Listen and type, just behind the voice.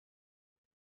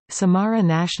Samara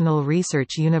National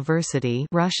Research University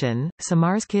Russian,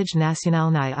 Samarskij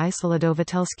Nacionalny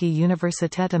Isladovatelski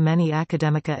Universitet imeni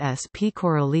Akademika S.P.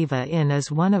 Koroleva in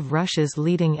is one of Russia's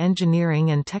leading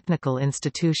engineering and technical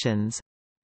institutions.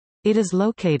 It is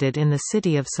located in the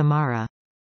city of Samara.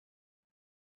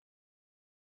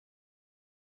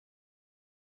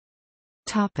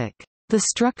 The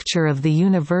structure of the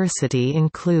university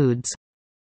includes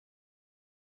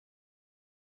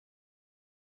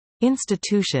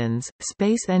institutions: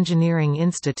 Space Engineering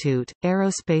Institute,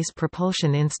 Aerospace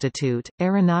Propulsion Institute,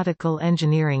 Aeronautical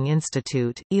Engineering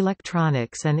Institute,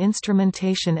 Electronics and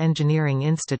Instrumentation Engineering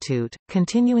Institute,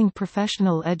 Continuing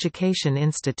Professional Education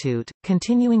Institute,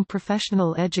 Continuing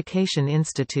Professional Education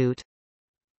Institute.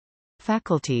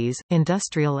 Faculties: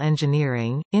 Industrial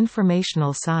Engineering,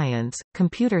 Informational Science,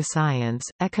 Computer Science,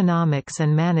 Economics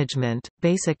and Management,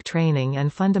 Basic Training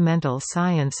and Fundamental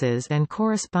Sciences and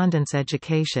Correspondence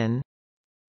Education.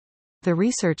 The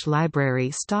Research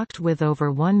Library stocked with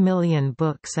over 1 million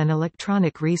books and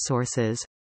electronic resources.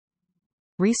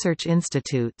 Research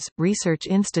Institutes: Research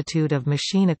Institute of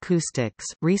Machine Acoustics,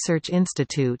 Research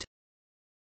Institute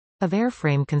of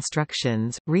Airframe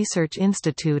Constructions, Research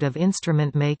Institute of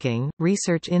Instrument Making,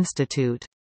 Research Institute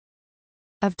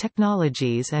of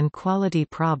Technologies and Quality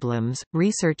Problems,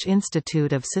 Research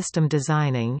Institute of System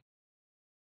Designing.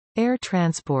 Air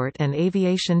Transport and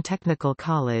Aviation Technical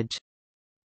College.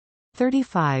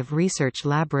 35 research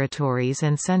laboratories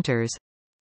and centers.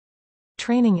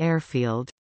 Training Airfield.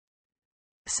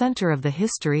 Center of the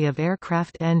History of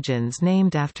Aircraft Engines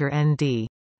named after N.D.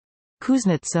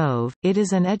 Kuznetsov. It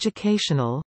is an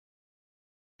educational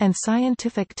and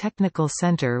scientific technical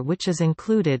center which is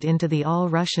included into the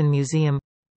All-Russian Museum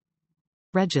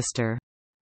Register.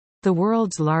 The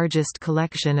world's largest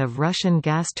collection of Russian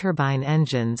gas turbine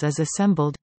engines is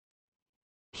assembled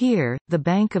here, the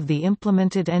bank of the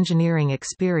implemented engineering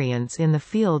experience in the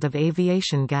field of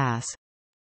aviation gas.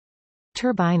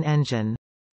 Turbine engine.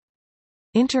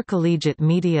 Intercollegiate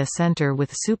Media Center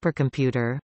with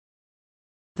supercomputer.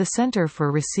 The Center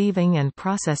for Receiving and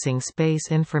Processing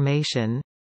Space Information.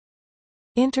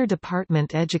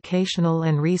 Inter-Department Educational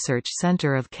and Research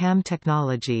Center of CAM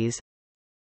Technologies.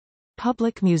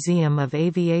 Public Museum of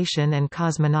Aviation and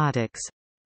Cosmonautics.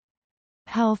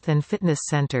 Health and Fitness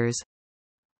Centers.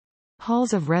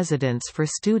 Halls of residence for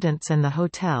students and the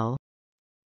hotel.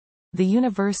 The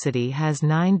university has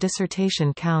 9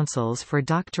 dissertation councils for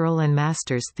doctoral and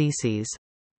master's theses.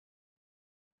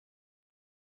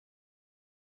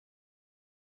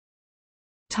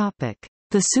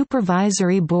 The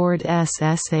Supervisory Board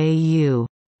SSAU.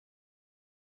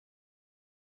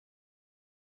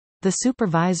 The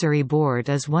Supervisory Board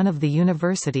is one of the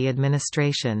university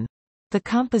administration. The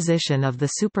composition of the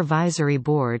Supervisory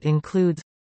Board includes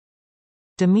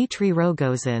Dmitry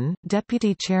Rogozin,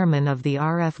 Deputy Chairman of the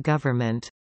RF Government,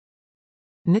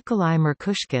 Nikolai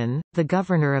Merkushkin, the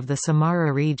Governor of the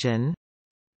Samara region,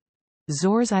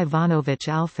 Zhores Ivanovich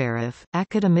Alferov,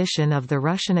 academician of the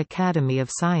Russian Academy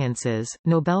of Sciences,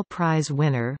 Nobel Prize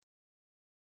winner,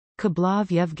 Kablov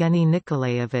Yevgeny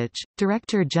Nikolaevich,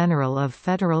 Director General of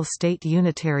Federal State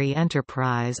Unitary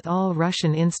Enterprise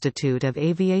All-Russian Institute of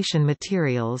Aviation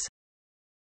Materials,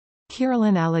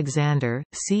 Kirillin Alexander,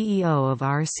 CEO of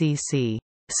RCC,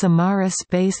 Samara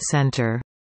Space Center,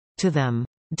 to them,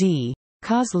 D.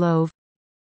 Kozlov,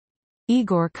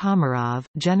 Igor Komarov,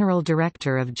 General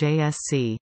Director of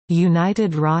JSC,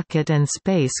 United Rocket and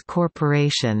Space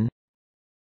Corporation,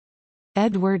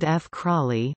 Edward F.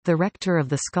 Crawley, the Rector of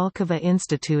the Skolkovo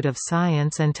Institute of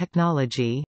Science and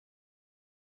Technology,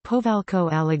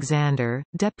 Povalko Alexander,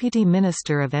 Deputy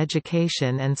Minister of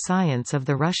Education and Science of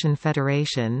the Russian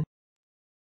Federation,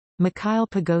 Mikhail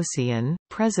Pogosyan,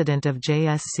 President of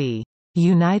JSC,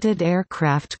 United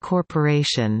Aircraft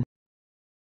Corporation,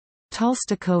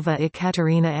 Tolstakova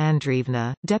Ekaterina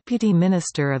Andreevna, Deputy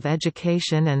Minister of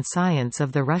Education and Science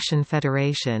of the Russian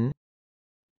Federation,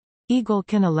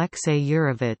 Igolkin Alexei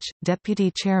Yurovich,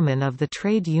 Deputy Chairman of the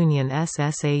trade union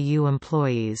SSAU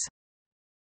Employees.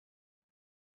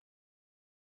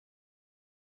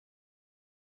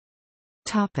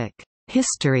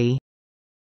 History.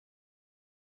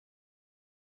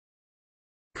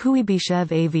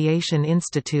 Kuibyshev Aviation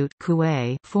Institute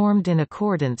formed in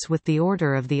accordance with the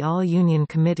order of the All-Union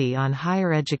Committee on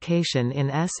Higher Education in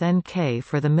SNK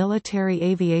for the military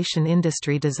aviation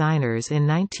industry designers in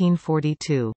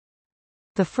 1942.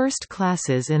 The first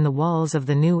classes in the walls of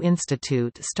the new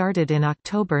institute started in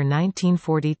October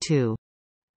 1942.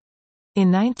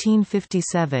 In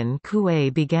 1957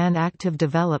 KUA began active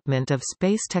development of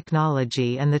space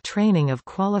technology and the training of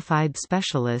qualified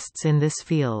specialists in this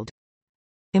field.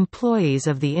 Employees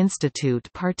of the institute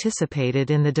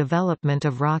participated in the development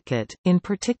of rocket, in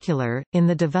particular, in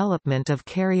the development of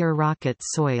carrier rockets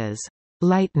Soyuz,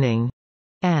 Lightning,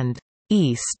 and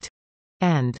East,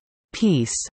 and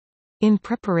Peace, in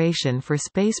preparation for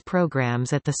space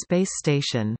programs at the space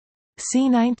station. C.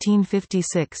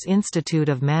 1956 Institute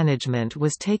of Management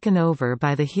was taken over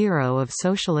by the hero of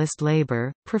socialist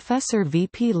labor, Professor V.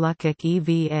 P. Luckett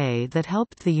EVA, that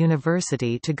helped the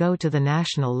university to go to the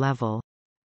national level.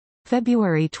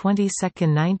 February 22,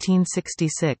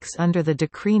 1966, under the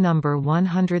Decree No.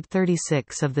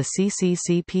 136 of the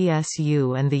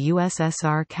CCCPSU and the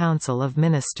USSR Council of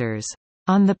Ministers,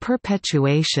 on the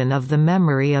perpetuation of the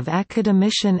memory of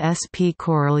academician S. P.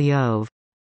 Korolyov.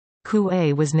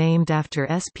 Kuwait was named after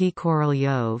S. P.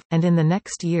 Korolyov, and in the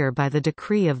next year by the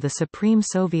decree of the Supreme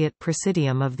Soviet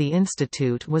Presidium of the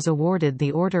Institute was awarded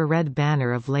the Order Red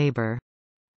Banner of Labor.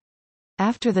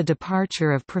 After the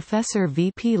departure of Professor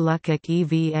V. P. Luckett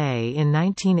EVA in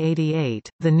 1988,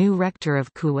 the new rector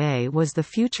of Kuwait was the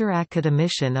future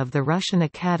academician of the Russian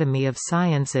Academy of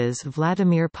Sciences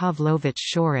Vladimir Pavlovich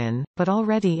Shorin, but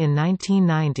already in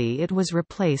 1990 it was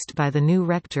replaced by the new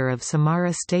rector of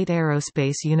Samara State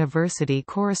Aerospace University,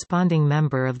 corresponding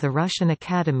member of the Russian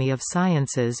Academy of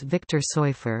Sciences Viktor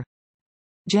Soyfer.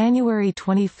 January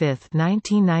 25,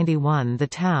 1991, the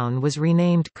town was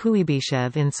renamed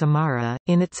Kuibyshev in Samara,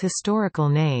 in its historical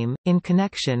name, in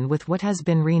connection with what has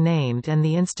been renamed and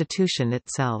the institution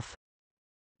itself.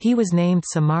 He was named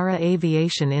Samara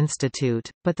Aviation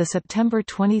Institute, but the September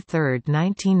 23,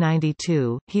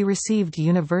 1992, he received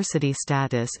university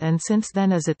status and since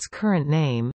then is its current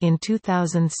name. In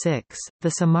 2006, the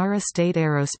Samara State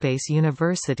Aerospace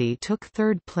University took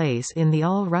third place in the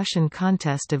All-Russian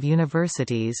Contest of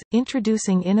Universities,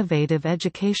 introducing innovative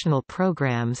educational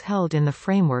programs held in the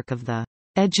framework of the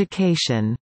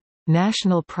Education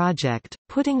National Project,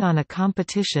 putting on a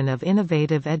competition of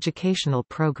innovative educational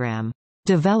program.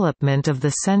 Development of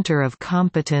the Center of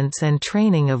Competence and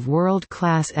Training of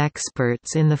World-Class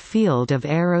Experts in the Field of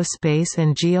Aerospace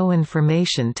and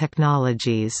Geoinformation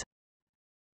Technologies.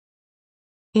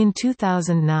 In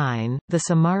 2009, the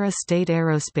Samara State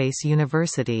Aerospace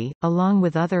University, along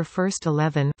with other first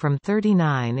 11 from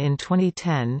 39 in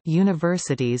 2010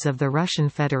 universities of the Russian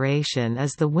Federation,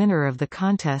 is the winner of the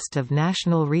Contest of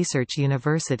National Research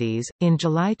Universities. In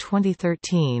July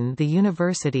 2013, the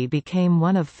university became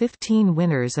one of 15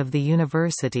 winners of the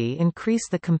university increase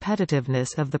the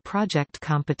competitiveness of the project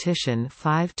competition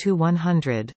 5 to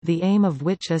 100, the aim of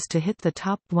which is to hit the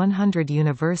top 100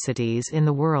 universities in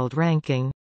the world ranking.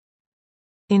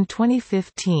 In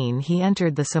 2015 he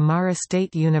entered the Samara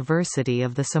State University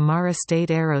of the Samara State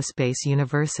Aerospace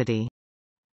University.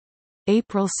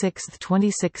 April 6,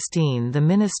 2016, the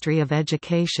Ministry of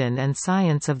Education and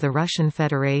Science of the Russian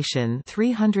Federation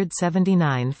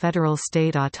 379 Federal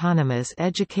State Autonomous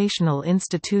Educational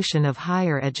Institution of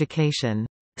Higher Education,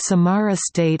 Samara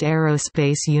State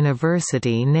Aerospace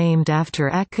University named after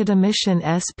academician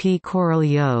S. P.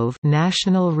 Korolyov,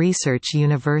 National Research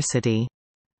University.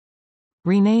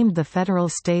 Renamed the Federal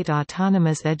State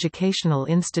Autonomous Educational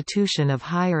Institution of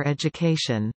Higher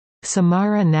Education,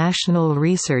 Samara National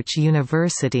Research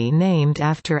University named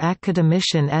after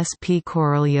academician S. P.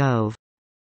 Korolyov.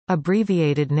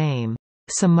 Abbreviated name,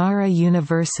 Samara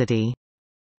University.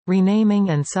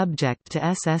 Renaming and subject to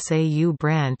SSAU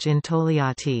branch in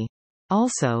Toliati.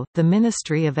 Also, the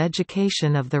Ministry of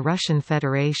Education of the Russian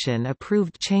Federation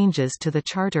approved changes to the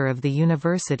charter of the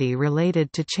university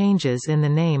related to changes in the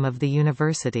name of the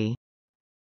university.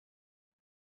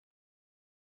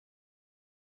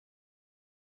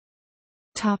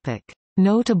 Topic: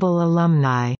 Notable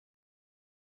alumni.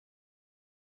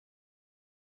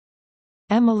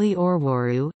 Emily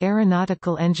Orwaru,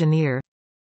 aeronautical engineer.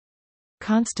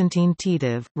 Konstantin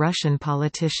Titov, Russian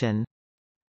politician.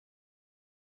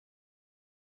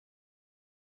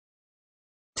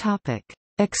 Topic: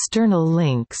 External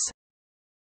links.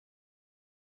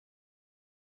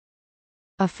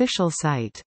 Official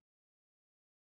site.